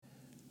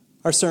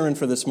Our sermon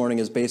for this morning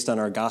is based on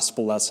our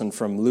gospel lesson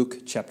from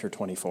Luke chapter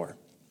 24.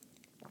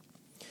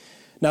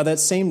 Now that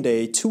same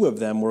day, two of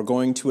them were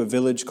going to a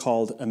village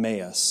called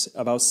Emmaus,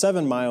 about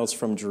 7 miles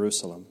from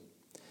Jerusalem.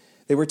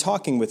 They were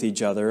talking with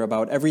each other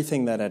about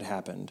everything that had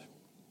happened.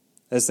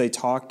 As they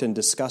talked and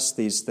discussed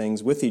these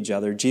things with each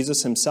other,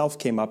 Jesus himself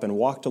came up and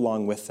walked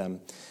along with them,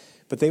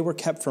 but they were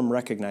kept from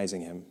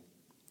recognizing him.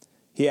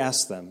 He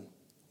asked them,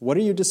 "What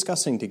are you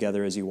discussing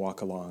together as you walk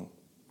along?"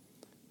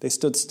 They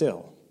stood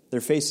still, their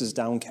faces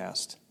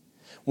downcast.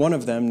 One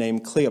of them,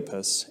 named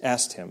Cleopas,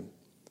 asked him,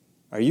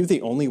 "Are you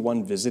the only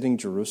one visiting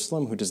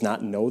Jerusalem who does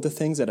not know the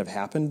things that have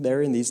happened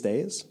there in these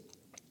days?"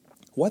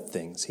 "What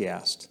things?" he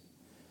asked.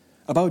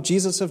 "About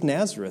Jesus of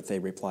Nazareth," they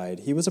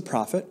replied. "He was a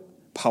prophet,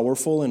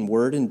 powerful in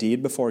word and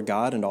deed before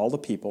God and all the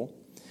people.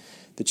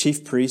 The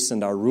chief priests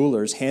and our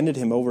rulers handed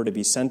him over to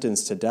be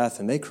sentenced to death,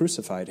 and they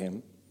crucified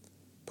him.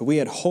 But we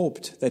had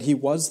hoped that he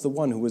was the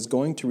one who was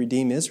going to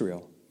redeem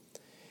Israel.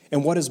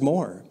 And what is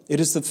more,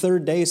 it is the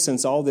third day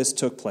since all this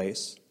took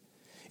place.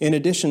 In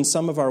addition,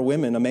 some of our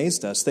women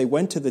amazed us. They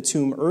went to the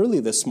tomb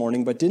early this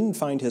morning but didn't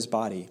find his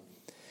body.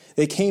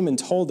 They came and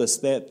told us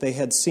that they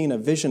had seen a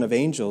vision of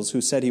angels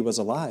who said he was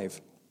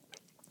alive.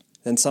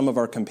 Then some of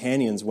our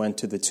companions went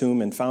to the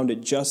tomb and found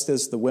it just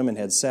as the women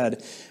had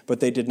said,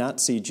 but they did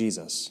not see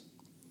Jesus."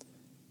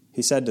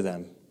 He said to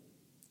them,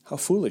 "How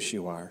foolish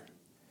you are,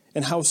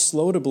 and how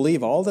slow to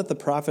believe all that the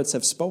prophets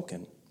have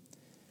spoken.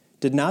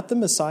 Did not the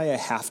Messiah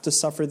have to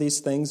suffer these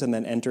things and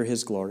then enter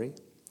his glory?"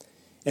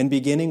 And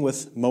beginning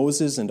with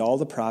Moses and all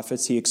the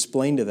prophets, he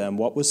explained to them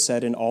what was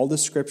said in all the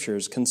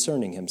scriptures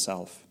concerning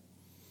himself.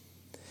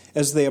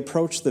 As they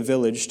approached the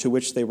village to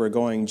which they were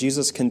going,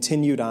 Jesus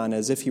continued on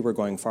as if he were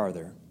going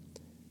farther.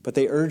 But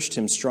they urged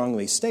him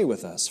strongly, "Stay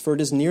with us, for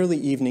it is nearly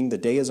evening, the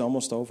day is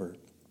almost over."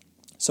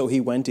 So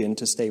he went in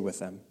to stay with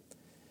them.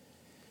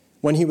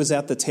 When he was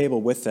at the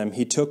table with them,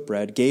 he took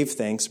bread, gave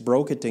thanks,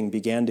 broke it, and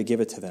began to give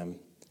it to them.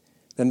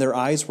 Then their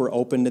eyes were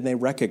opened and they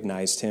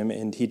recognized him,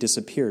 and he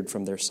disappeared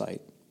from their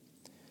sight.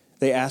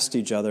 They asked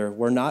each other,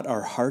 "Were not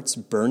our hearts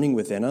burning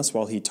within us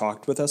while he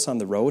talked with us on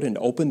the road and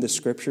opened the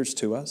scriptures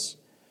to us?"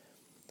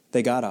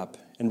 They got up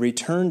and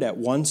returned at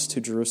once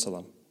to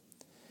Jerusalem.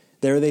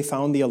 There they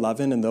found the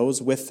 11 and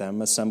those with them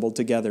assembled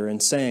together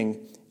and saying,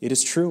 "It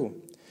is true,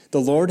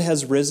 the Lord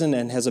has risen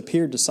and has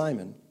appeared to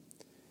Simon."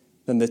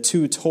 Then the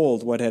two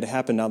told what had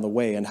happened on the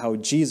way and how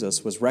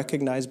Jesus was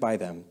recognized by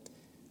them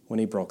when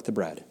he broke the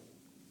bread.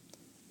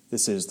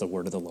 This is the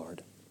word of the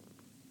Lord.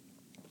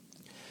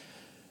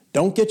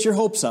 Don't get your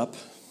hopes up.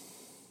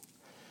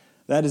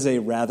 That is a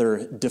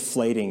rather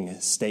deflating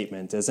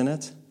statement, isn't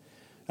it?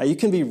 You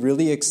can be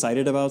really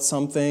excited about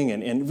something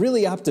and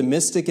really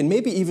optimistic and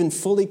maybe even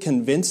fully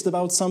convinced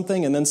about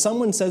something, and then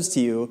someone says to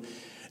you,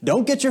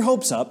 "Don't get your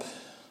hopes up,"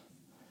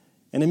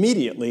 and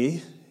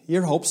immediately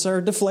your hopes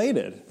are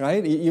deflated,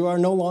 right? You are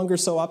no longer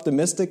so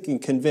optimistic and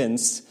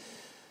convinced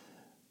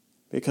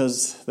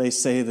because they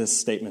say this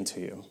statement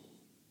to you.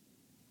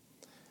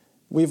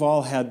 We've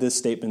all had this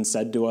statement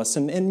said to us,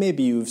 and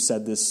maybe you've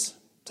said this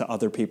to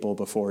other people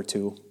before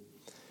too.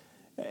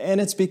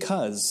 And it's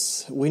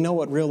because we know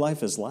what real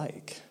life is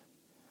like.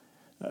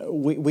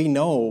 We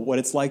know what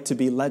it's like to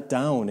be let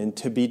down and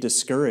to be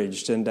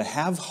discouraged and to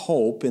have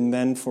hope and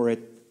then for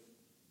it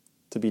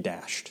to be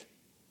dashed.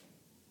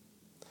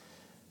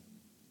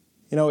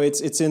 You know,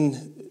 it's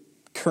in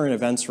current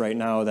events right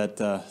now that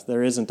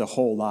there isn't a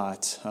whole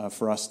lot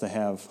for us to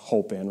have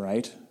hope in,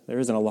 right? There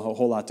isn't a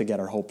whole lot to get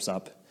our hopes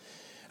up.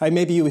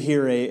 Maybe you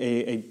hear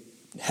a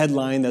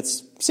headline that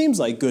seems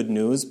like good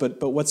news, but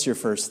what's your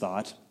first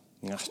thought?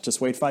 Just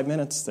wait 5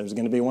 minutes. There's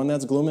going to be one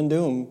that's gloom and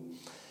doom.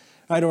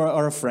 Right?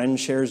 Or a friend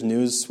shares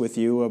news with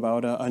you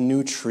about a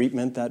new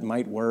treatment that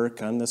might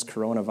work on this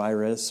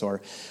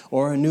coronavirus,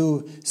 or a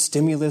new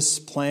stimulus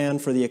plan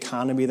for the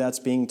economy that's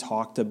being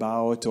talked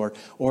about,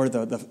 or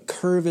the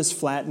curve is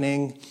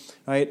flattening,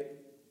 right?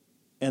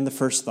 And the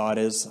first thought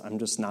is, I'm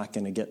just not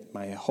going to get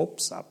my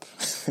hopes up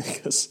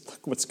because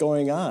look what's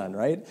going on,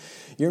 right?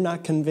 You're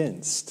not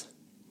convinced.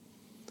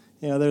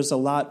 You know, there's a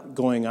lot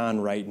going on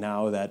right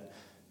now that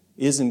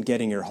isn't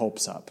getting your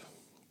hopes up.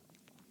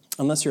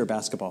 Unless you're a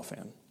basketball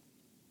fan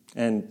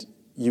and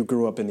you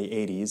grew up in the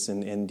 80s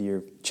and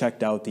you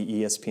checked out the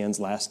ESPN's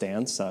Last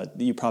Dance,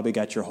 you probably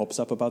got your hopes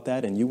up about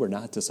that and you were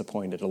not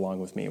disappointed along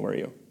with me, were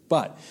you?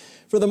 But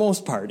for the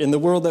most part, in the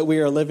world that we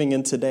are living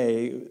in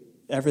today,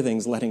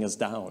 everything's letting us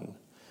down.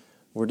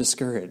 We're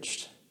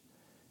discouraged.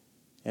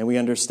 And we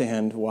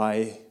understand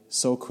why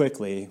so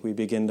quickly we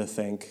begin to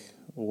think,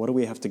 well, what do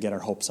we have to get our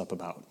hopes up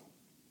about?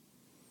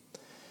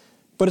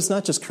 But it's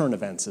not just current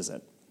events, is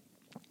it?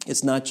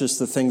 It's not just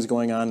the things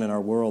going on in our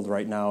world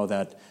right now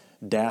that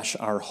dash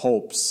our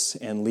hopes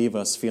and leave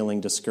us feeling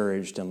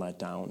discouraged and let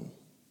down.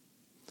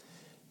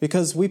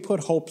 Because we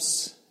put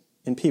hopes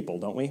in people,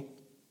 don't we?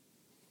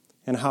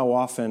 And how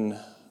often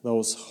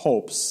those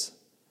hopes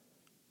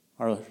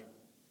are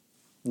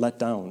let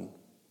down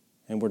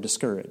and we're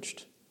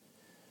discouraged.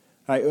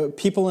 Right?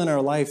 People in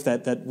our life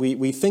that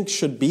we think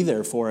should be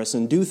there for us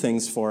and do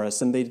things for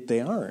us, and they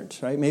aren't.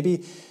 Right?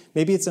 Maybe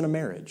it's in a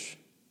marriage.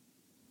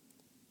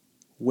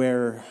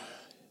 where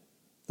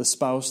the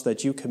spouse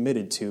that you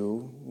committed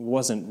to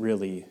wasn't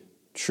really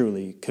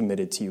truly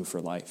committed to you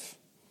for life.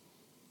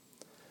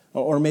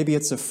 Or maybe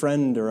it's a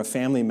friend or a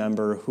family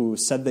member who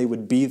said they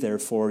would be there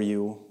for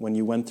you when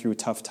you went through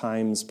tough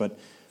times, but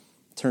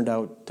turned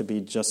out to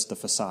be just a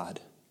facade.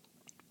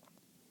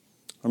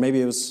 Or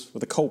maybe it was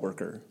with a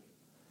coworker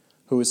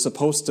who was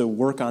supposed to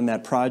work on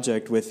that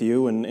project with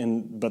you,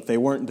 but they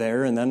weren't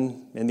there, and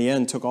then in the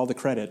end took all the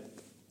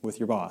credit with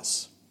your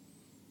boss.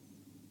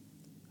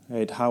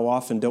 Right? How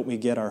often don't we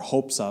get our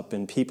hopes up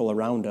in people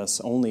around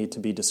us only to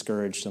be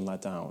discouraged and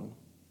let down?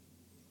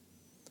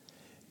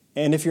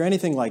 And if you're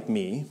anything like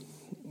me,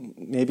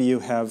 maybe you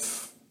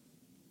have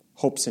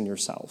hopes in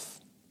yourself.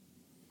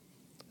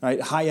 Right?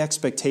 High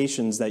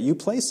expectations that you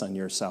place on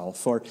yourself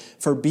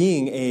for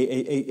being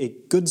a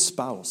good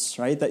spouse,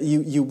 right? That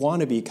you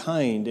want to be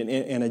kind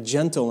and a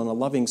gentle and a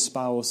loving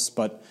spouse,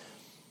 but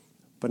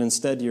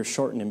instead you're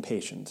short and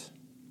impatient.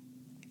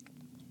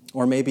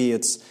 Or maybe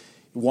it's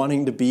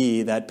wanting to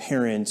be that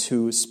parent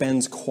who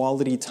spends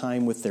quality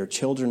time with their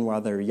children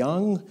while they're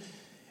young,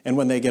 and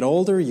when they get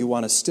older, you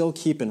want to still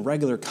keep in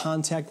regular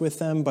contact with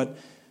them, but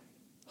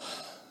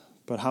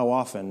how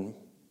often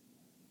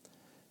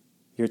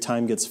your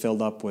time gets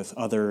filled up with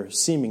other,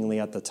 seemingly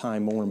at the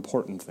time, more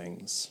important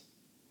things.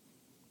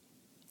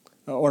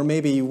 Or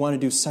maybe you want to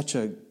do such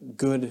a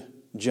good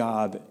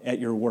job at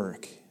your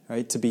work,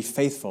 right? To be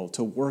faithful,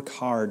 to work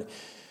hard,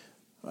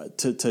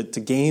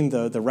 to gain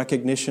the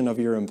recognition of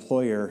your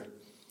employer,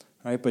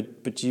 right?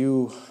 But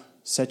you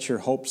set your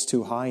hopes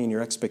too high and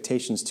your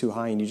expectations too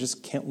high, and you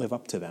just can't live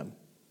up to them.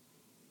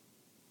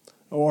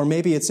 Or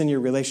maybe it's in your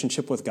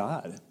relationship with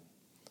God,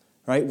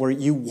 right? Where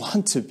you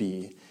want to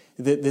be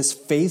this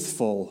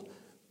faithful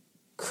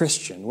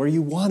Christian, where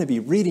you want to be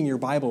reading your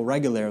Bible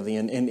regularly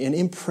and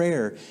in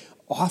prayer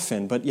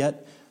often, but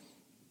yet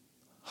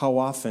how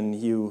often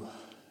you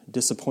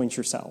disappoint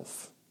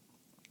yourself.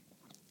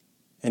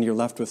 And you're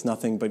left with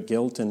nothing but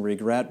guilt and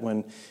regret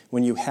when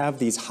you have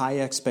these high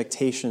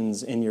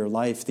expectations in your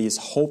life, these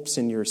hopes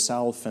in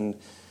yourself, and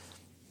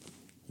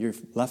you're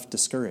left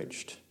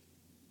discouraged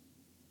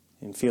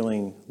and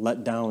feeling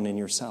let down in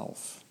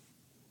yourself.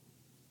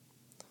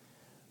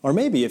 Or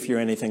maybe if you're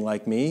anything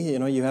like me,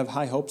 you have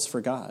high hopes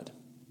for God.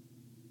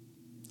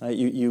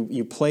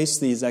 You place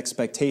these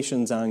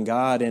expectations on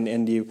God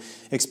and you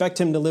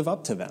expect Him to live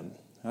up to them,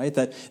 right?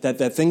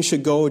 That things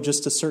should go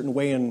just a certain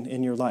way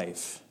in your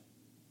life.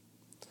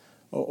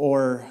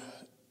 Or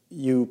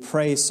you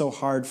pray so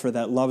hard for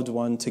that loved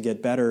one to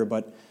get better,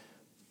 but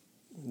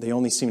they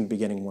only seem to be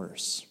getting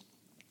worse.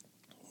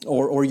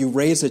 Or you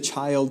raise a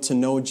child to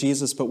know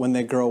Jesus, but when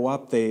they grow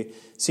up, they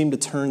seem to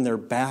turn their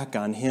back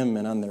on Him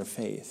and on their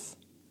faith.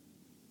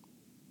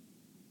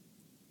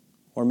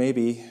 Or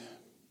maybe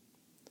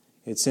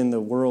it's in the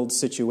world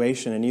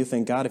situation and you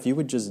think, God, if you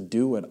would just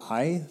do what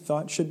I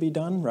thought should be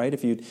done, right?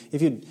 If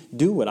you'd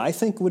do what I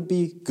think would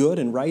be good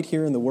and right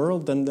here in the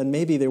world, then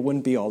maybe there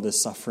wouldn't be all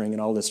this suffering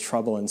and all this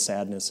trouble and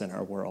sadness in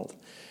our world.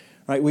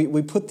 Right?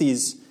 We put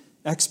these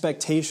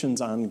expectations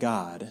on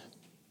God.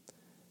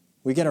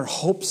 We get our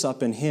hopes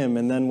up in Him,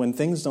 and then when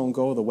things don't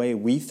go the way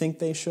we think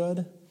they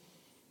should,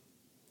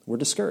 we're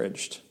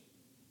discouraged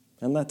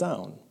and let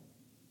down.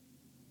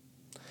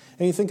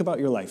 And you think about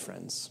your life,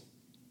 friends,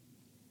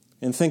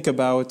 and think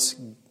about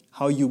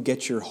how you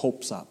get your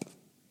hopes up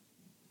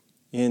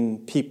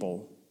in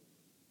people,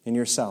 in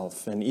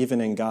yourself, and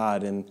even in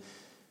God, and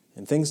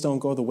things don't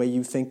go the way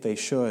you think they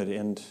should,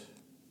 and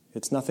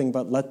it's nothing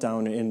but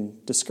letdown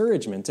and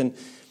discouragement. And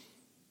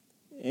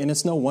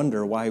it's no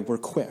wonder why we're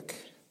quick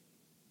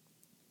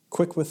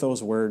with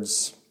those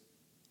words,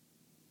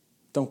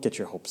 don't get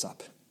your hopes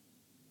up.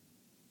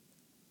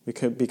 We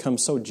could become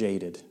so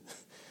jaded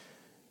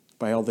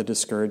by all the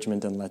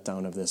discouragement and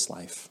letdown of this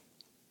life.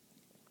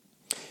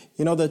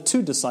 The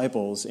two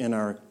disciples in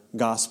our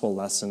gospel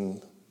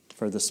lesson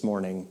for this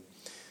morning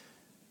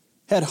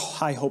had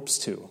high hopes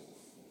too,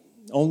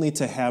 only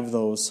to have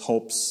those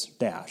hopes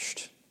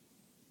dashed,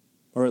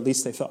 or at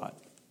least they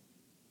thought.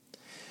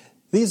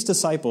 These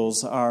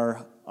disciples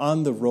are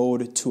on the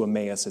road to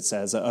Emmaus, it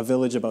says, a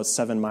village about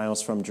 7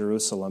 miles from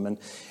Jerusalem.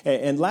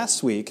 And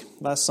last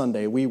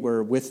Sunday, we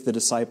were with the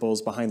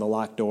disciples behind the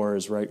locked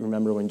doors, right?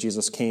 Remember when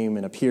Jesus came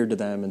and appeared to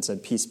them and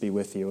said, "Peace be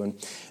with you." And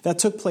that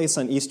took place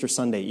on Easter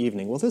Sunday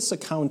evening. Well, this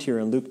account here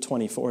in Luke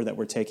 24 that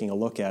we're taking a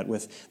look at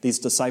with these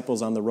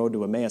disciples on the road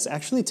to Emmaus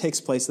actually takes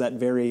place that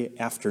very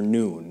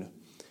afternoon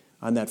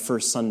on that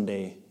first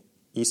Sunday,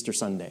 Easter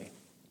Sunday.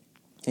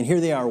 And here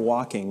they are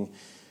walking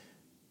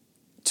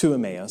to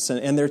Emmaus,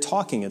 and they're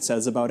talking, it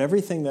says, about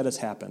everything that has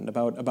happened,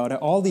 about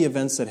all the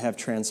events that have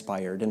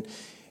transpired.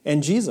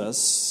 And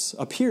Jesus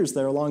appears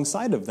there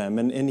alongside of them,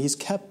 and he's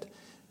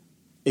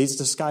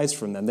disguised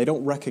from them. They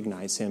don't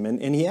recognize him.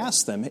 And he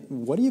asks them,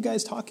 "What are you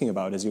guys talking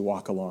about as you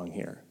walk along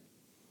here?"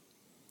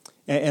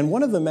 And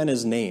one of the men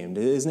is named.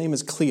 His name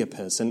is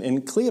Cleopas.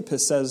 And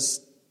Cleopas says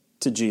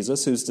to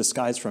Jesus, who's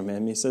disguised from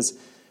him, he says,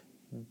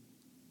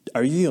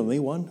 "Are you the only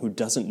one who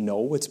doesn't know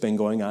what's been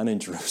going on in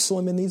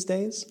Jerusalem in these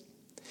days?"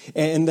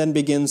 And then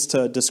begins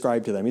to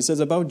describe to them. He says,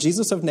 about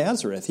Jesus of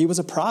Nazareth, he was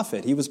a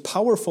prophet. He was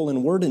powerful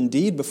in word and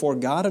deed before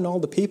God and all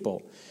the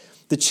people.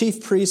 The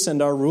chief priests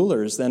and our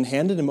rulers then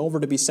handed him over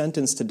to be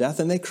sentenced to death,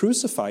 and they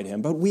crucified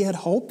him. But we had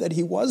hoped that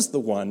he was the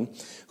one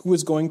who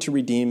was going to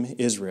redeem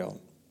Israel.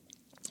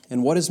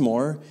 And what is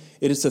more,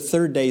 it is the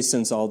third day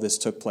since all this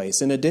took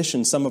place. In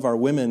addition, some of our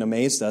women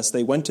amazed us.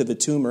 They went to the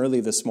tomb early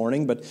this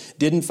morning, but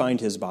didn't find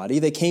his body.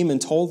 They came and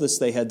told us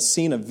they had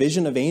seen a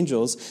vision of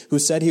angels who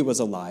said he was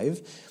alive.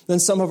 Then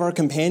some of our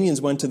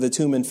companions went to the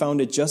tomb and found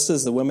it just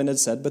as the women had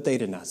said, but they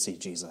did not see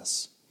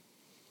Jesus.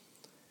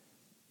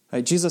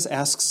 Jesus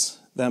asks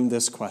them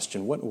this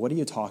question, what are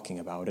you talking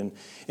about?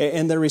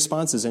 And their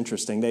response is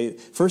interesting.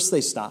 First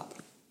they stop.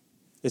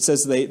 It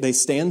says they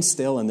stand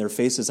still and their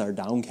faces are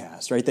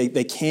downcast, right?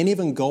 They can't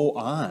even go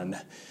on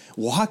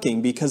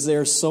walking because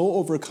they're so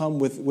overcome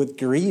with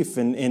grief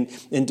and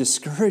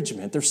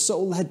discouragement. They're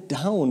so let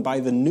down by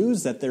the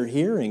news that they're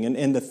hearing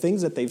and the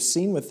things that they've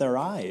seen with their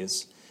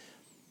eyes.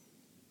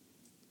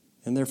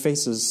 And their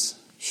faces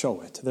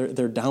show it.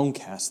 They're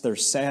downcast, they're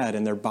sad,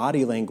 and their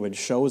body language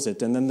shows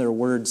it, and then their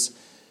words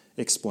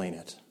explain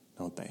it,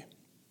 don't they?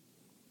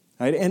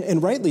 Right?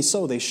 And rightly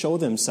so, they show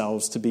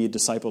themselves to be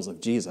disciples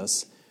of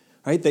Jesus.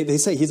 Right? They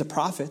say he's a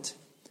prophet.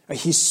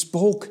 He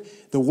spoke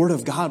the word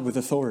of God with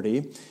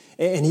authority,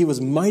 and he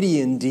was mighty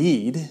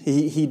indeed.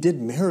 He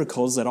did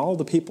miracles that all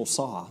the people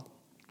saw.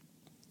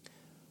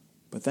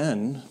 But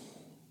then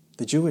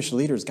the Jewish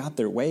leaders got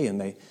their way,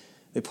 and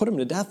they put him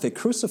to death. They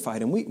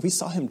crucified him. We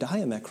saw him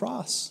die on that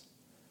cross.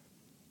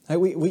 Right?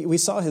 We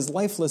saw his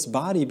lifeless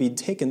body be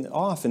taken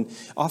off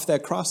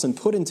that cross and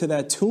put into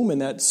that tomb,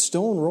 and that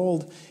stone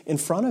rolled in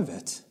front of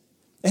it.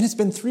 And it's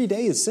been 3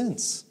 days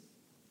since.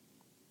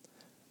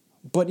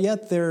 But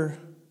yet they're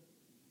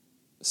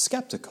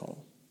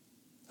skeptical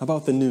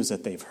about the news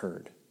that they've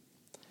heard.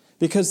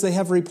 Because they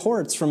have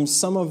reports from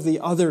some of the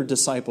other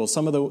disciples,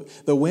 some of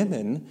the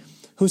women,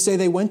 who say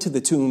they went to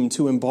the tomb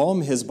to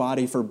embalm his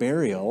body for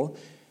burial,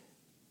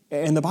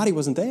 and the body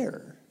wasn't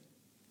there.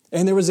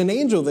 And there was an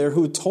angel there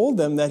who told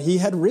them that he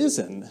had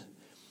risen.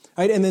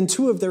 Right? And then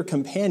two of their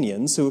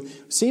companions, who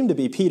seem to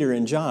be Peter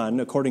and John,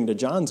 according to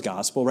John's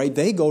gospel, right?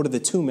 They go to the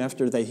tomb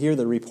after they hear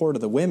the report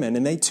of the women,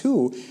 and they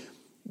too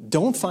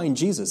don't find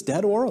Jesus,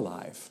 dead or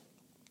alive.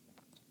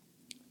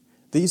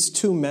 These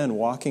two men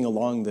walking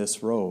along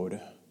this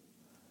road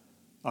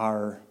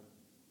are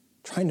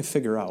trying to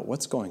figure out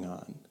what's going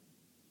on.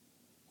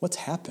 What's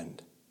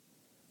happened?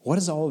 What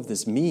does all of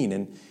this mean?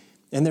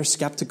 And they're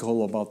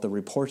skeptical about the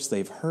reports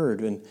they've heard.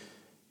 And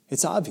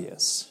it's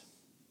obvious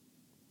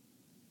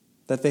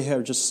that they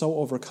are just so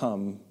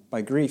overcome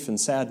by grief and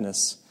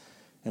sadness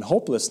and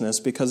hopelessness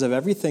because of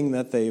everything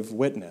that they've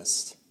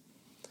witnessed.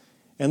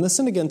 And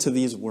listen again to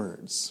these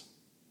words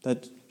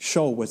that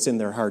show what's in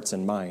their hearts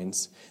and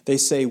minds. They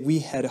say, we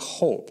had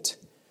hoped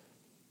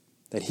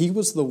that he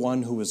was the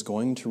one who was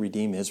going to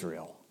redeem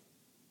Israel.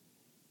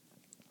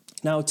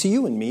 Now, to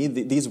you and me,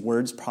 these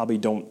words probably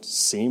don't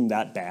seem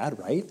that bad,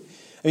 right?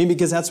 I mean,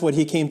 because that's what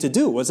he came to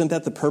do. Wasn't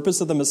that the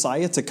purpose of the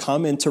Messiah, to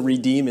come and to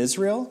redeem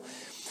Israel?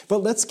 But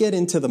let's get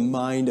into the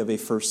mind of a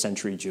first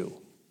century Jew.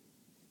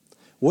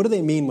 What do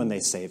they mean when they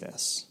say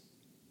this?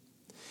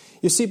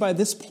 You see, by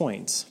this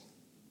point,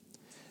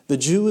 the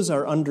Jews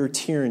are under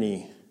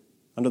tyranny,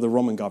 under the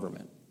Roman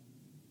government.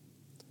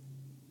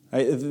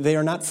 They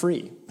are not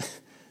free.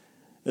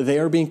 They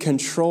are being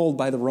controlled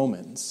by the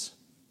Romans.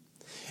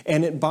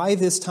 And by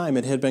this time,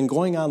 it had been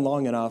going on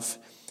long enough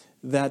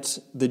that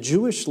the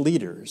Jewish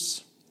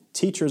leaders,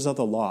 teachers of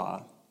the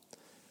law,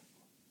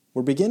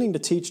 were beginning to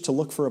teach to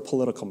look for a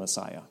political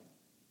Messiah.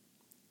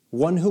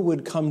 One who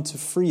would come to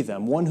free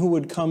them. One who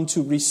would come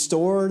to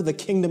restore the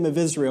kingdom of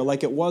Israel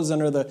like it was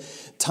under the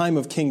time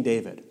of King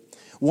David.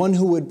 One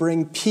who would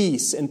bring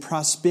peace and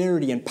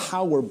prosperity and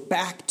power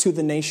back to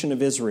the nation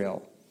of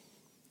Israel.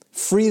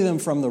 Free them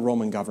from the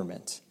Roman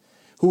government.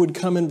 Who would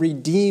come and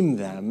redeem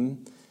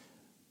them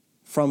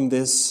from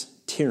this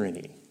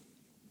tyranny.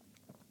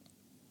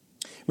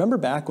 Remember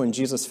back when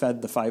Jesus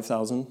fed the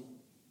 5,000?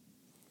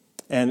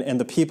 And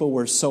the people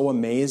were so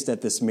amazed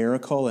at this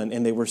miracle,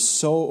 and they were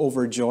so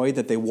overjoyed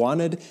that they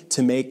wanted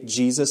to make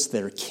Jesus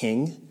their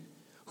king,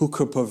 who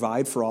could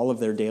provide for all of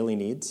their daily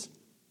needs.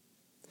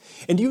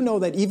 And do you know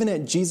that even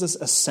at Jesus'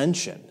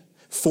 ascension,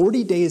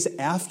 40 days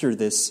after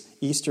this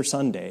Easter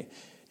Sunday,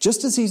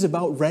 just as he's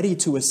about ready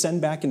to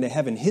ascend back into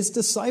heaven, his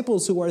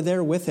disciples who are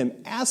there with him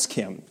ask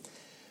him,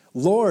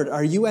 Lord,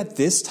 are you at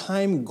this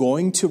time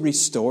going to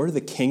restore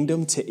the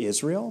kingdom to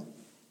Israel?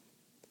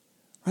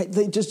 Right?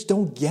 They just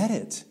don't get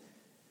it.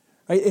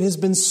 Right? It has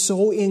been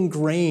so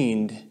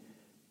ingrained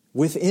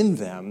within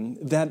them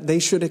that they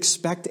should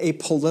expect a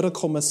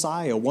political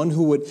Messiah, one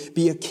who would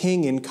be a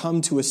king and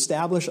come to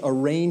establish a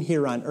reign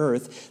here on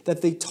earth,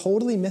 that they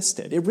totally missed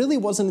it. It really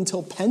wasn't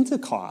until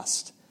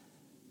Pentecost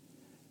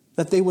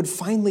that they would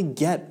finally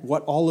get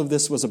what all of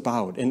this was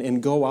about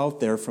and go out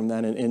there from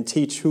then and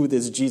teach who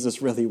this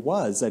Jesus really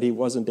was, that he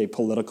wasn't a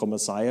political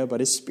Messiah, but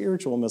a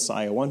spiritual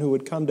Messiah, one who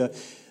would come to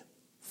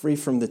free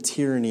from the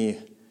tyranny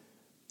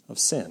of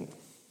sin.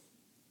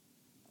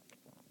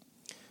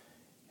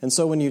 And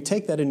so when you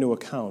take that into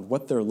account,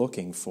 what they're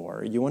looking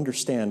for, you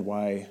understand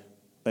why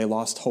they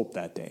lost hope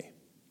that day.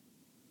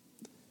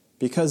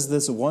 Because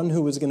this one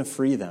who was going to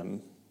free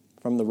them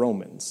from the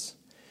Romans,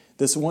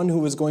 this one who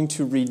was going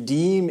to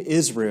redeem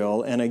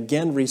Israel and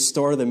again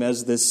restore them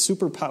as this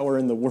superpower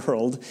in the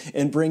world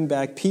and bring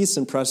back peace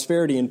and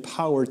prosperity and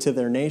power to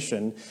their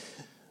nation,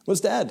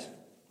 was dead.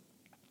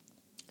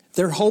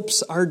 Their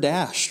hopes are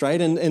dashed,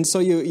 right? And so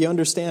you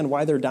understand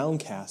why they're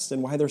downcast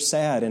and why they're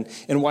sad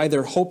and why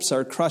their hopes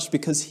are crushed,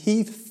 because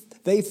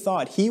they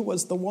thought he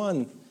was the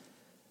one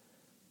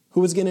who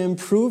was going to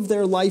improve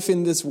their life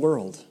in this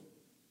world,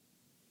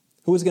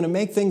 who was going to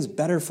make things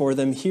better for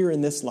them here in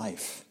this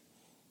life.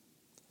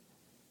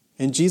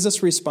 And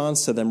Jesus'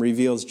 response to them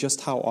reveals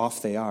just how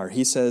off they are.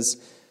 He says,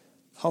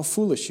 "How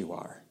foolish you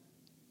are,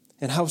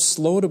 and how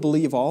slow to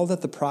believe all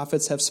that the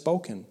prophets have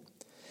spoken.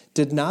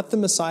 Did not the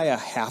Messiah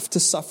have to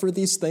suffer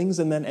these things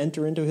and then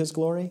enter into his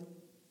glory?"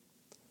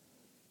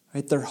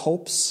 Right? Their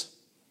hopes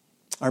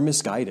are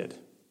misguided.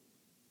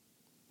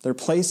 They're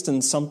placed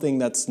in something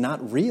that's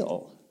not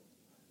real,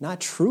 not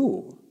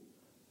true.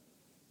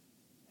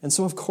 And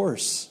so, of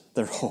course,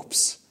 their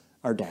hopes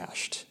are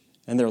dashed,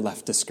 and they're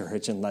left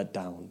discouraged and let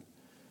down.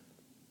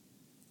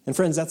 And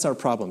friends, that's our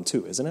problem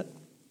too, isn't it?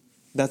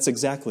 That's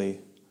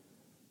exactly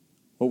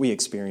what we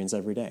experience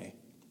every day.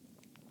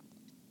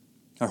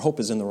 Our hope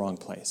is in the wrong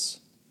place.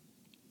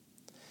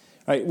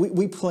 Right?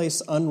 We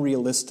place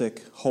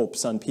unrealistic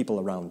hopes on people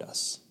around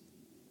us,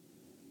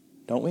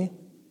 don't we?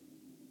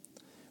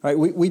 Right?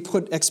 We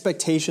put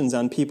expectations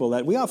on people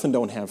that we often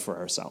don't have for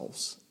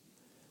ourselves.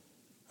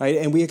 Right?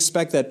 And we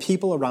expect that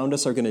people around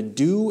us are going to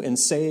do and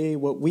say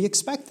what we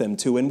expect them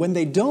to. And when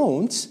they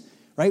don't,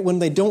 right, when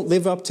they don't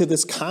live up to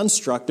this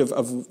construct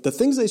of the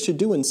things they should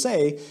do and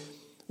say,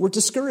 we're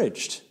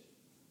discouraged.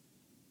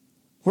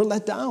 We're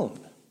let down.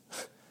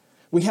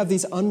 We have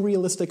these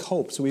unrealistic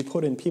hopes we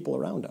put in people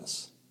around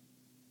us.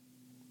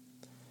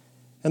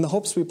 And the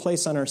hopes we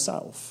place on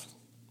ourselves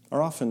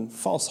are often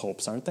false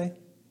hopes, aren't they?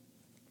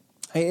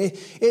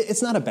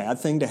 It's not a bad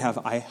thing to have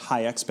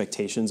high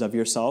expectations of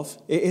yourself.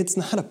 It's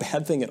not a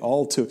bad thing at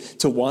all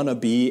to want to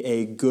be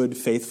a good,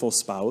 faithful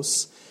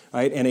spouse,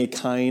 right? And a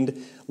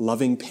kind,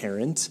 loving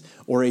parent,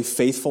 or a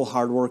faithful,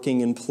 hardworking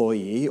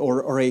employee,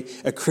 or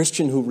a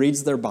Christian who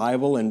reads their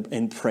Bible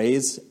and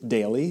prays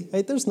daily.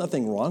 Right? There's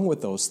nothing wrong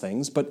with those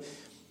things, but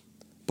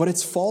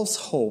it's false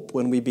hope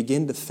when we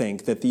begin to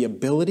think that the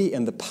ability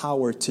and the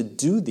power to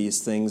do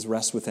these things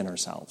rest within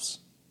ourselves.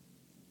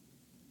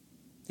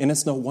 And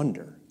it's no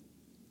wonder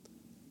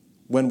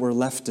when we're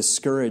left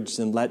discouraged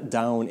and let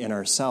down in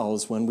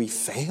ourselves when we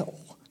fail.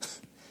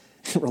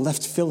 We're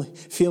left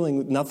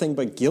feeling nothing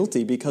but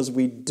guilty because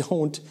we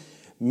don't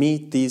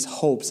meet these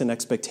hopes and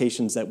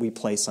expectations that we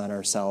place on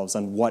ourselves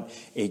on what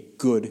a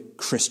good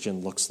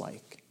Christian looks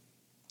like.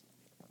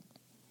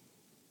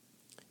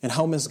 And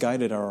how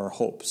misguided are our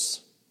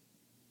hopes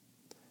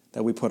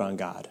that we put on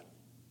God?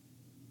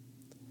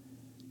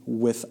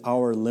 With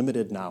our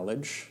limited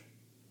knowledge,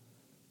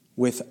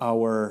 with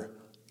our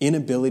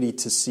inability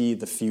to see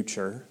the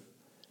future,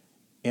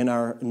 and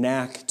our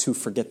knack to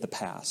forget the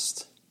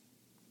past.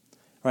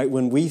 Right?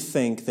 When we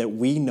think that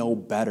we know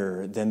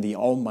better than the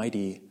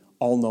almighty,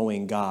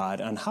 all-knowing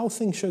God on how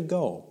things should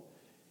go,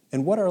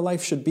 and what our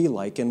life should be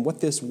like, and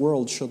what this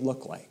world should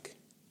look like.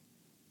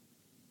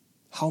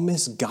 How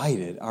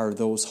misguided are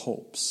those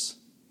hopes?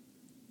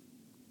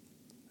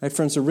 Right,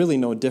 friends, we're really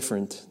no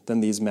different than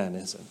these men,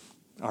 is it?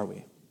 Are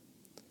we?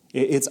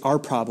 It's our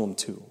problem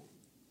too.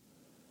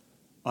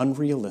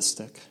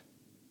 Unrealistic,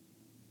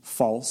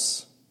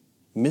 false,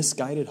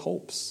 misguided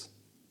hopes.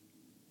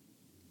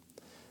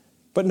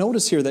 But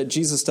notice here that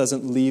Jesus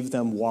doesn't leave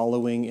them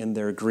wallowing in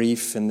their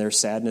grief and their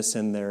sadness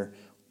and their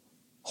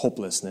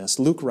hopelessness.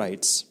 Luke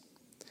writes,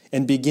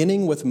 "And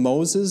beginning with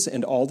Moses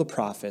and all the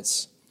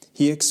prophets,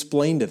 he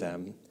explained to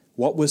them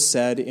what was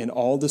said in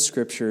all the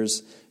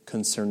scriptures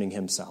concerning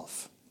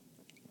himself."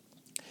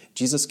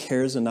 Jesus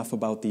cares enough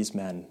about these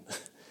men,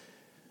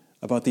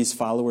 about these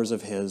followers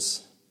of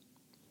his,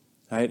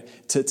 right?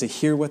 To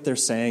hear what they're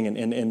saying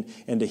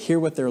and to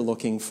hear what they're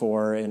looking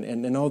for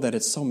and know that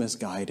it's so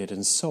misguided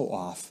and so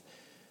off.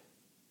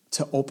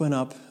 To open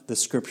up the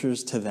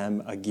scriptures to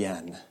them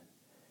again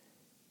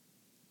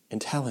and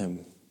tell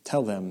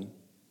them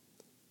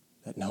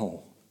that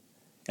no,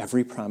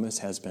 every promise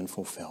has been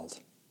fulfilled.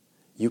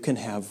 You can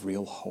have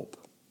real hope.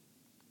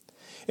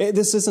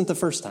 This isn't the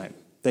first time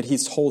that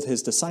he's told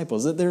his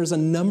disciples. That there's a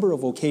number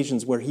of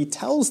occasions where he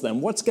tells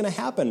them what's going to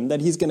happen,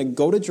 that he's going to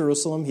go to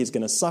Jerusalem, he's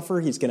going to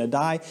suffer, he's going to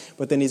die,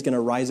 but then he's going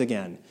to rise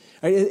again.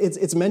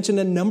 It's mentioned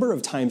a number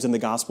of times in the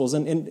Gospels,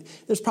 and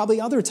there's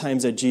probably other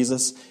times that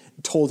Jesus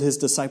told his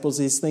disciples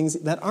these things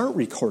that aren't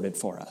recorded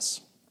for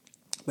us.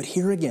 But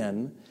here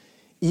again,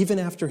 even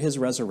after his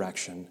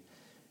resurrection,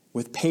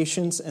 with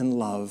patience and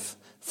love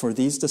for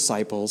these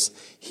disciples,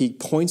 he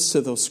points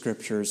to those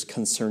scriptures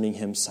concerning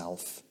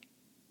himself.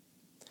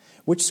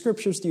 Which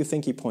scriptures do you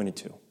think he pointed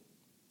to?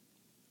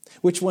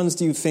 Which ones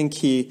do you think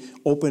he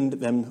opened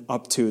them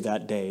up to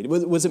that day?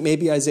 Was it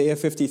maybe Isaiah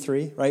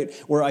 53, right?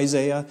 Where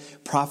Isaiah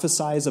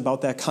prophesies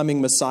about that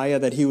coming Messiah,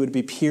 that he would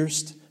be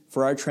pierced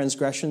for our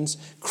transgressions,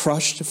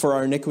 crushed for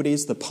our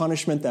iniquities. The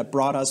punishment that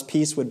brought us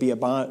peace would be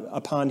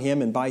upon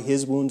him, and by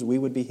his wounds we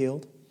would be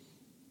healed.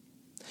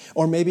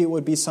 Or maybe it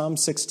would be Psalm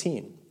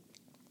 16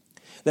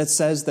 that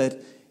says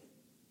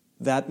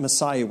that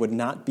Messiah would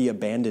not be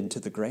abandoned to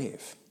the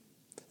grave,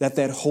 that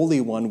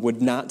Holy One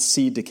would not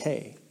see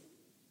decay.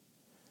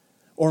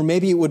 Or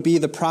maybe it would be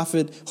the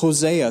prophet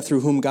Hosea,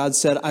 through whom God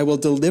said, I will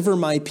deliver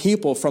my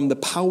people from the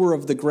power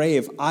of the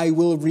grave. I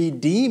will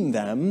redeem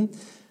them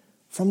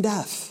from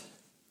death.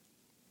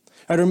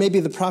 Or maybe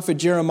the prophet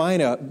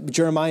Jeremiah,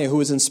 who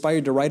was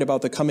inspired to write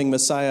about the coming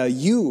Messiah.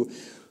 You,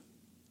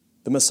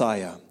 the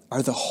Messiah,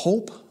 are the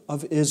hope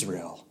of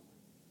Israel.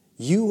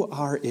 You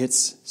are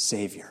its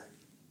Savior.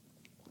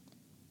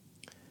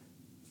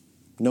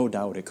 No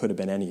doubt it could have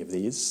been any of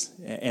these,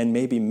 and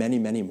maybe many,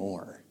 many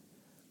more.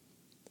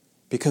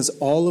 Because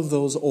all of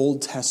those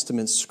Old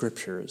Testament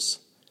scriptures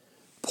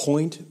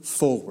point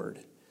forward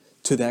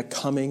to that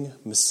coming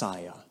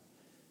Messiah.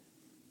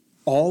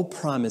 All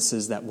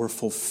promises that were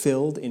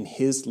fulfilled in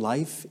his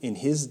life, in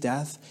his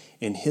death,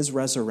 in his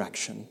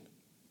resurrection.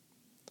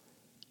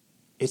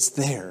 It's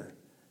there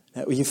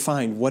that you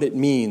find what it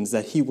means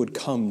that he would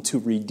come to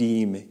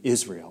redeem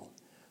Israel.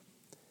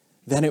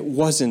 Then it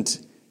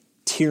wasn't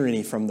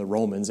tyranny from the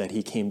Romans that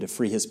he came to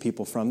free his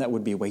people from. That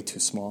would be way too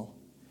small.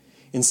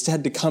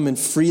 Instead, to come and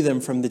free them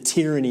from the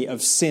tyranny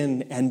of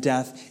sin and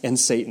death and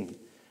Satan.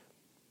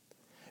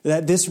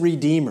 That this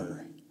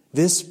Redeemer,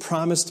 this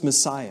promised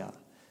Messiah,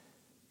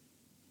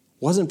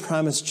 wasn't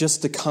promised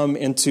just to come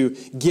and to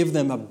give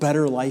them a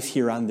better life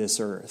here on this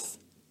earth.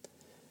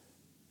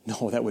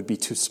 No, that would be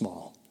too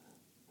small.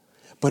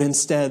 But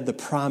instead, the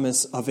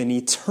promise of an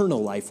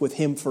eternal life with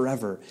him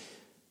forever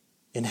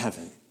in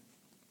heaven.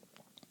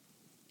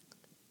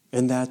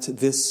 And that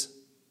this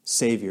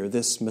Savior,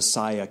 this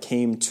Messiah,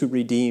 came to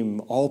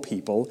redeem all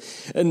people,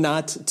 and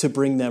not to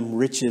bring them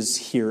riches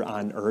here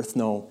on earth.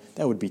 No,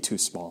 that would be too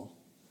small.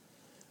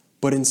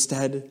 But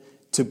instead,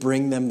 to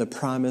bring them the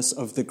promise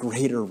of the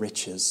greater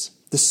riches,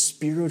 the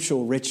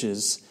spiritual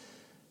riches,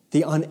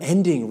 the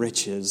unending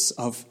riches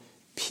of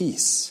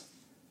peace,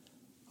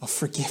 of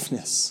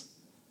forgiveness,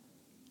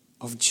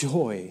 of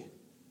joy,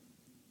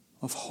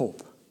 of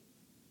hope.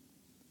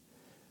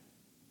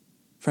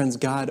 Friends,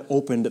 God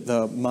opened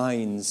the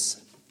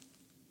minds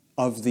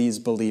of these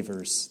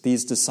believers,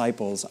 these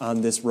disciples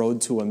on this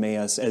road to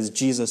Emmaus, as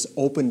Jesus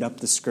opened up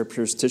the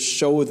scriptures to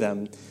show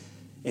them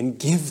and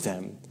give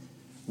them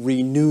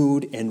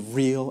renewed and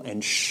real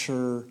and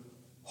sure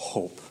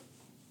hope.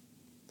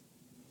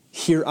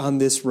 Here on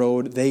this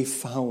road, they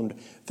found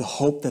the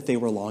hope that they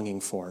were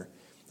longing for.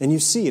 And you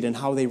see it in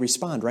how they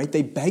respond, right?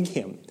 They beg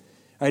him.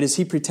 Right, as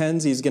he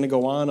pretends he's going to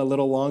go on a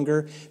little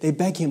longer, they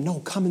beg him, no,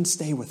 come and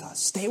stay with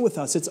us. Stay with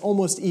us. It's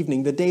almost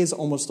evening. The day is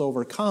almost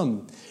over.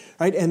 Come.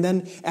 Right? And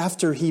then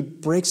after he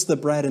breaks the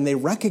bread and they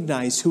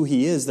recognize who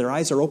he is, their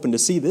eyes are open to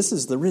see this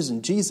is the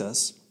risen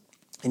Jesus,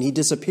 and he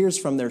disappears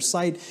from their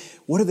sight.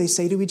 What do they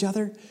say to each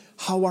other?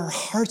 How our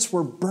hearts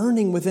were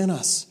burning within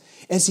us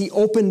as he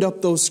opened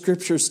up those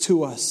scriptures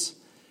to us.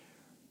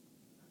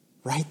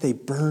 Right? They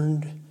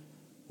burned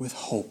with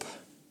hope,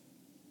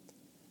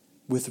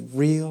 with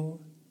real,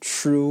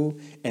 true,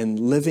 and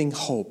living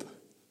hope,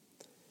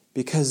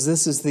 because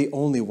this is the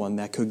only one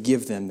that could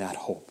give them that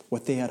hope,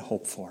 what they had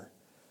hoped for.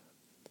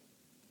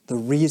 The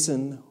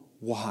reason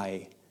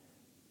why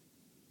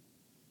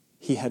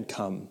he had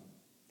come,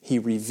 he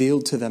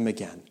revealed to them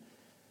again.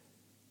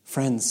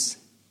 Friends,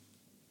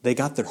 they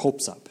got their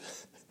hopes up.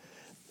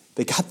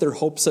 They got their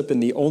hopes up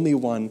in the only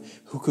one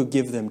who could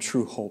give them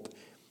true hope,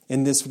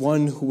 in this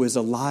one who is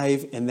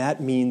alive, and that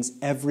means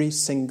every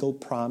single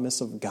promise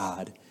of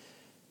God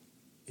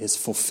is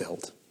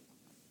fulfilled.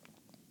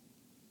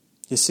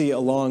 You see,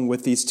 along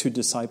with these two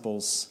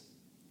disciples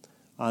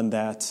on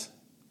that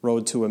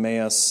road to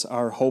Emmaus,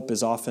 our hope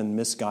is often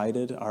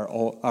misguided,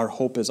 our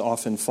hope is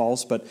often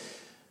false, but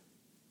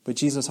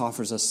Jesus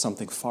offers us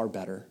something far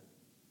better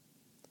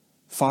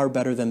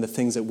than the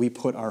things that we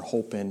put our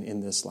hope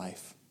in this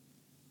life.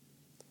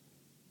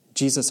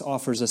 Jesus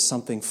offers us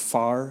something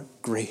far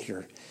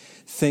greater,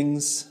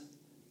 things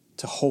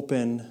to hope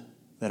in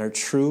that are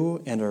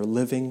true and are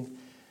living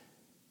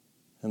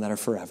and that are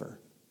forever.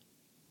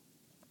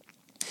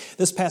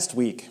 This past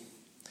week,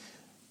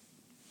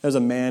 there's a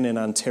man in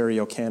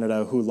Ontario,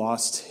 Canada, who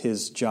lost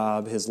his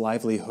job, his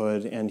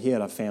livelihood, and he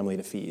had a family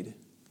to feed.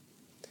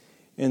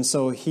 And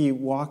so he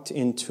walked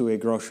into a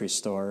grocery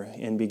store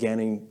and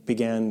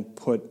began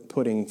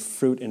putting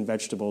fruit and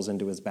vegetables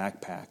into his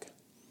backpack.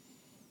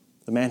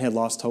 The man had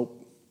lost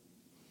hope.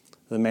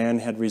 The man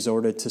had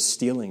resorted to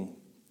stealing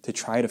to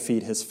try to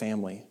feed his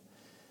family.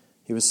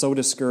 He was so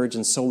discouraged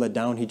and so let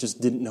down, he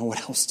just didn't know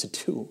what else to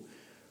do.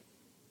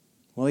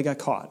 Well, he got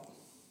caught.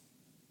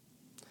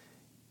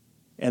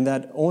 And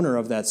that owner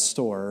of that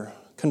store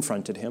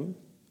confronted him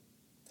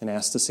and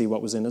asked to see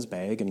what was in his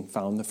bag and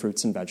found the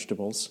fruits and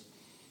vegetables.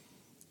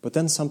 But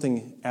then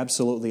something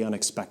absolutely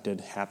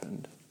unexpected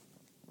happened.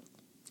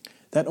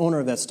 That owner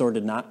of that store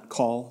did not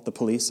call the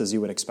police as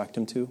you would expect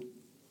him to.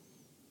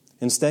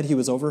 Instead, he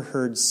was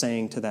overheard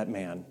saying to that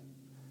man,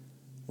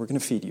 "We're going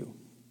to feed you."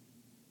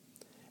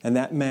 And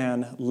that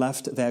man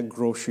left that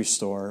grocery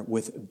store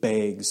with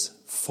bags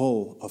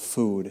full of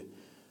food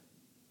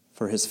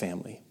for his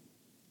family.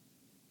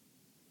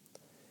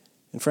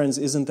 And friends,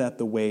 isn't that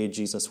the way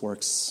Jesus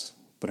works,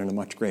 but in a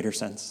much greater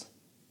sense?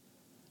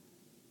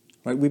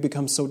 Right? We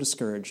become so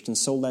discouraged and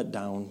so let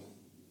down.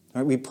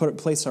 Right? We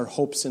place our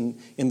hopes in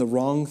the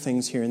wrong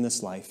things here in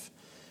this life.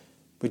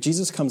 But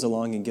Jesus comes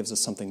along and gives us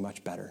something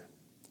much better,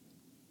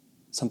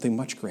 something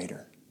much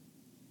greater.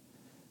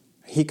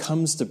 He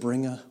comes to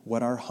bring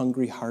what our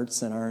hungry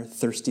hearts and our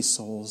thirsty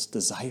souls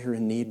desire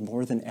and need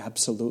more than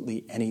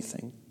absolutely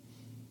anything.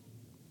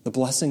 The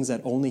blessings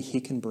that only He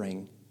can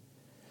bring.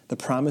 The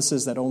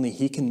promises that only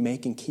He can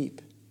make and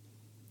keep.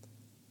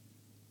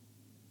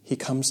 He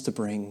comes to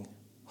bring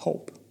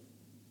hope.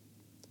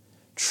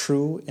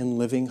 True and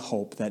living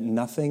hope that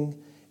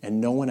nothing and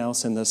no one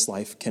else in this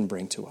life can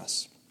bring to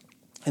us.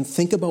 And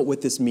think about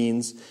what this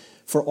means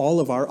for all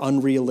of our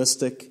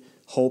unrealistic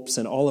hopes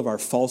and all of our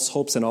false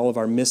hopes and all of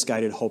our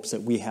misguided hopes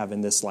that we have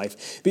in this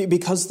life.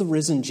 Because the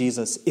risen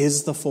Jesus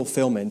is the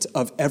fulfillment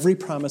of every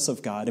promise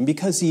of God, and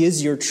because He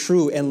is your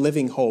true and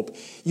living hope,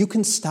 you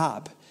can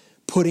stop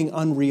putting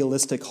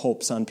unrealistic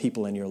hopes on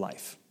people in your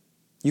life.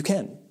 You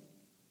can.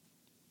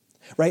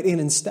 Right? And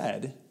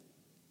instead,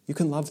 you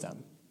can love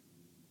them.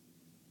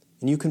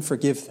 And you can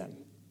forgive them.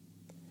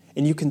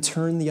 And you can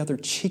turn the other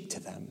cheek to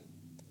them.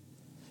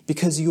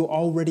 Because you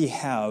already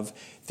have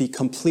the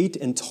complete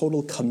and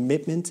total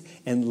commitment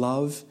and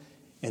love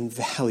and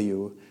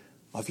value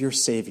of your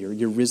Savior,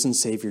 your risen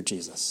Savior,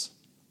 Jesus.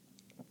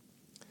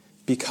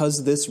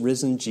 Because this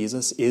risen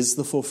Jesus is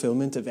the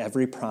fulfillment of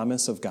every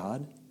promise of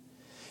God,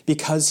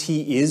 because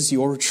He is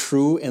your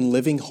true and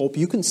living hope,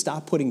 you can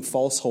stop putting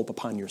false hope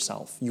upon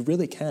yourself. You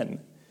really can.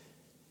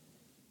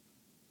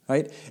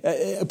 Right?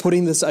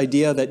 Putting this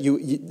idea that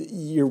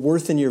your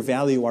worth and your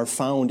value are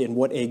found in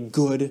what a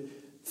good,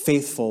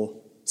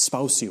 faithful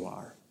spouse you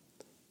are.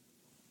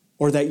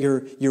 Or that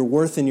your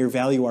worth and your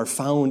value are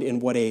found in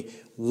what a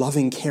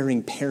loving,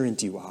 caring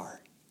parent you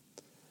are.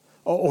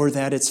 Or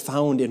that it's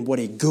found in what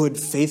a good,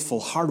 faithful,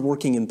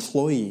 hardworking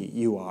employee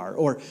you are.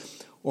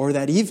 Or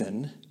that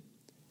even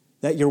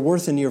that your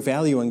worth and your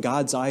value in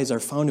God's eyes are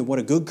found in what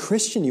a good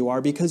Christian you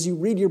are because you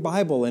read your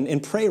Bible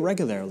and pray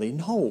regularly.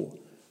 No.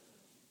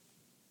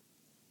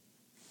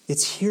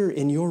 It's here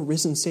in your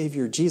risen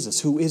Savior, Jesus,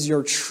 who is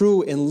your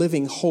true and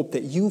living hope,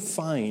 that you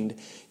find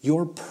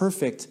your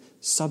perfect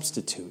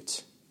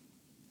substitute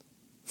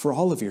for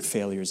all of your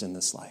failures in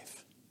this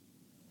life,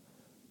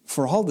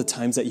 for all the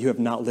times that you have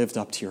not lived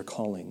up to your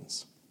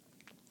callings.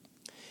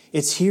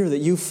 It's here that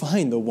you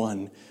find the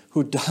one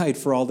who died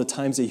for all the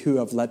times that you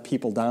have let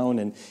people down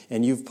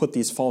and you've put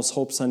these false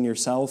hopes on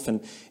yourself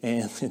and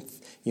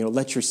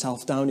let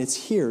yourself down.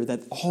 It's here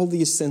that all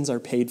these sins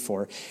are paid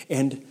for,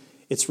 and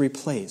it's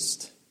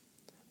replaced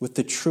with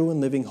the true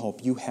and living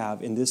hope you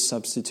have in this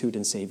substitute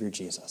and Savior,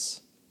 Jesus.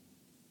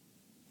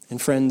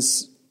 And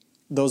friends,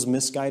 those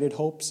misguided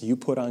hopes you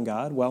put on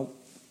God, well,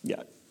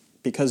 yeah,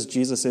 because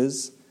Jesus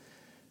is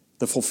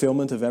the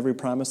fulfillment of every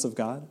promise of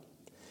God,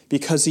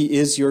 because He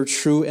is your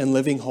true and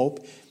living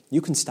hope,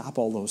 you can stop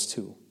all those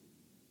too.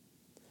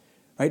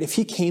 Right? If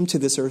He came to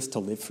this earth to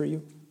live for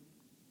you,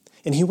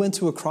 and He went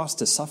to a cross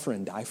to suffer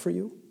and die for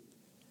you,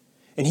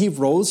 and He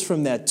rose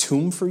from that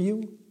tomb for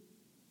you,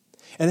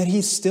 and that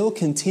He still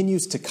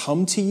continues to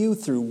come to you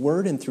through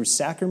word and through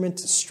sacrament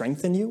to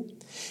strengthen you,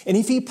 and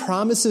if He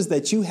promises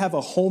that you have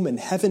a home in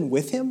heaven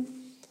with Him,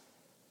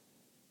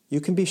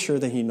 you can be sure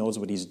that He knows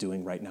what He's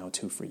doing right now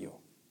too for you.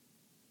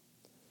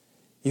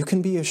 You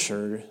can be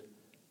assured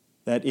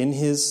that in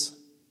His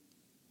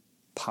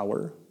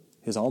power,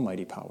 His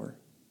almighty power,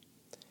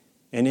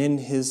 and in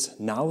His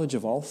knowledge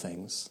of all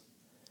things,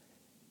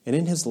 and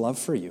in His love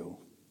for you,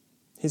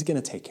 He's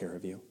going to take care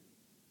of you.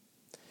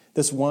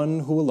 This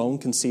one who alone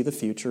can see the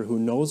future, who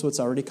knows what's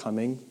already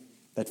coming,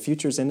 that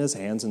future's in His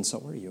hands, and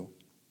so are you.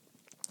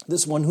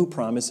 This one who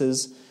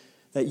promises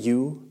that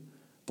you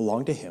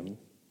belong to Him,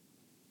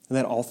 and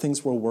that all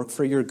things will work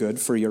for your good,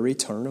 for your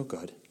eternal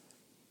good.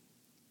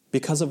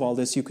 Because of all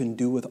this, you can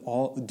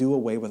do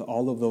away with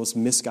all of those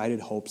misguided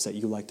hopes that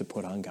you like to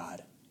put on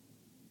God.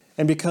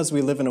 And because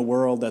we live in a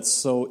world that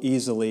so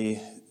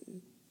easily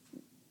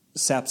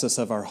saps us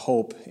of our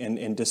hope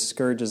and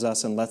discourages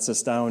us and lets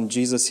us down,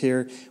 Jesus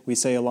here, we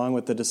say along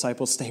with the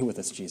disciples, stay with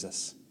us,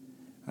 Jesus.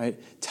 Right?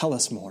 Tell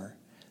us more.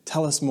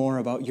 Tell us more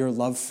about your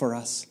love for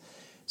us.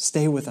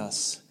 Stay with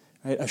us.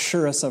 Right?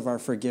 Assure us of our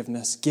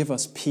forgiveness. Give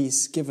us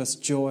peace. Give us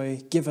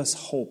joy. Give us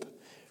hope.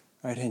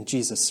 Right? And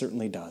Jesus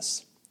certainly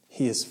does.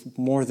 He is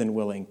more than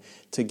willing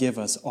to give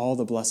us all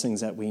the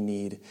blessings that we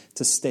need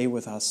to stay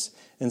with us,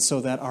 and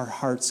so that our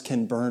hearts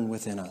can burn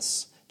within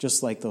us,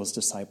 just like those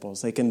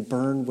disciples. They can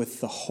burn with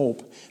the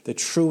hope, the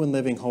true and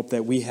living hope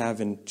that we have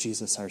in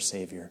Jesus our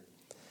Savior.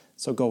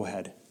 So go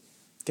ahead.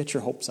 Get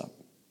your hopes up.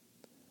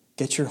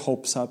 Get your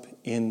hopes up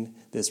in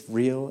this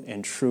real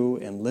and true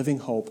and living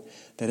hope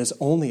that is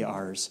only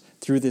ours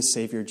through this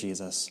Savior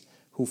Jesus,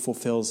 who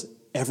fulfills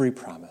every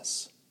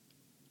promise.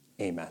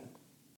 Amen.